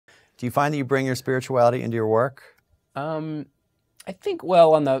Do you find that you bring your spirituality into your work? I think,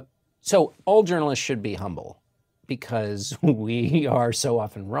 well, so all journalists should be humble because we are so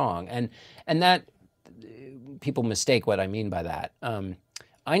often wrong. And that, people mistake what I mean by that.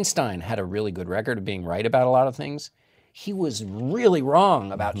 Einstein had a really good record of being right about a lot of things. He was really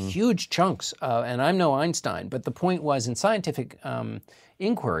wrong about huge chunks, and I'm no Einstein, but the point was in scientific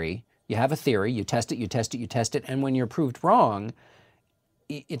inquiry, you have a theory, you test it, you test it, you test it, and when you're proved wrong,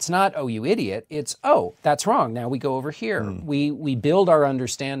 it's not, oh, you idiot, it's, oh, that's wrong, now we go over here. We build our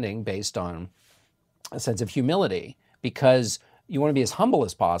understanding based on a sense of humility because you want to be as humble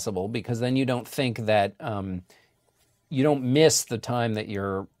as possible because then you don't think that, you don't miss the time that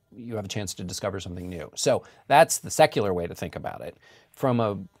you have a chance to discover something new. So that's the secular way to think about it. From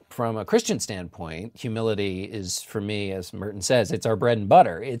a Christian standpoint, humility is, for me, as Merton says, it's our bread and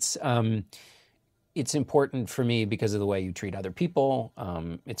butter. It's important for me because of the way you treat other people.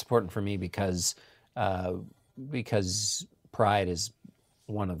 It's important for me because pride is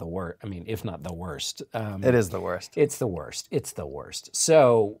one of the worst, I mean, if not the worst. It is the worst. It's the worst. It's the worst.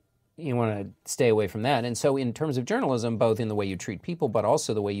 So you want to stay away from that. And so in terms of journalism, both in the way you treat people, but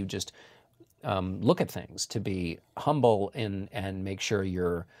also the way you just look at things, to be humble and make sure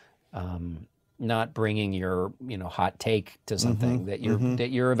you're not bringing your hot take to something, that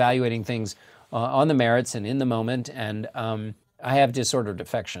you're evaluating things on the merits and in the moment. And I have disordered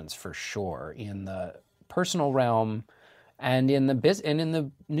affections for sure in the personal realm and in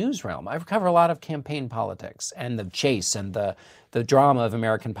the news realm. I cover a lot of campaign politics and the chase and the drama of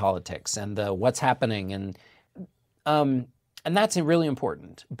American politics and the what's happening, and that's really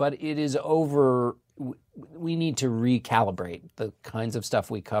important. But it is over. We need to recalibrate the kinds of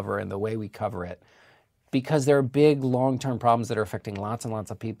stuff we cover and the way we cover it, because there are big long-term problems that are affecting lots and lots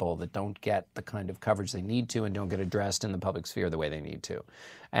of people that don't get the kind of coverage they need to and don't get addressed in the public sphere the way they need to.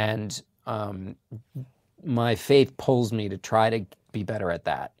 And my faith pulls me to try to be better at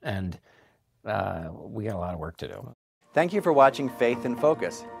that. And we got a lot of work to do. Thank you for watching Faith in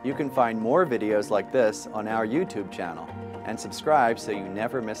Focus. You can find more videos like this on our YouTube channel and subscribe so you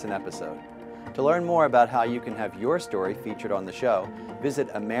never miss an episode. To learn more about how you can have your story featured on the show, visit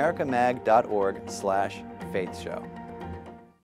americamag.org/faithshow.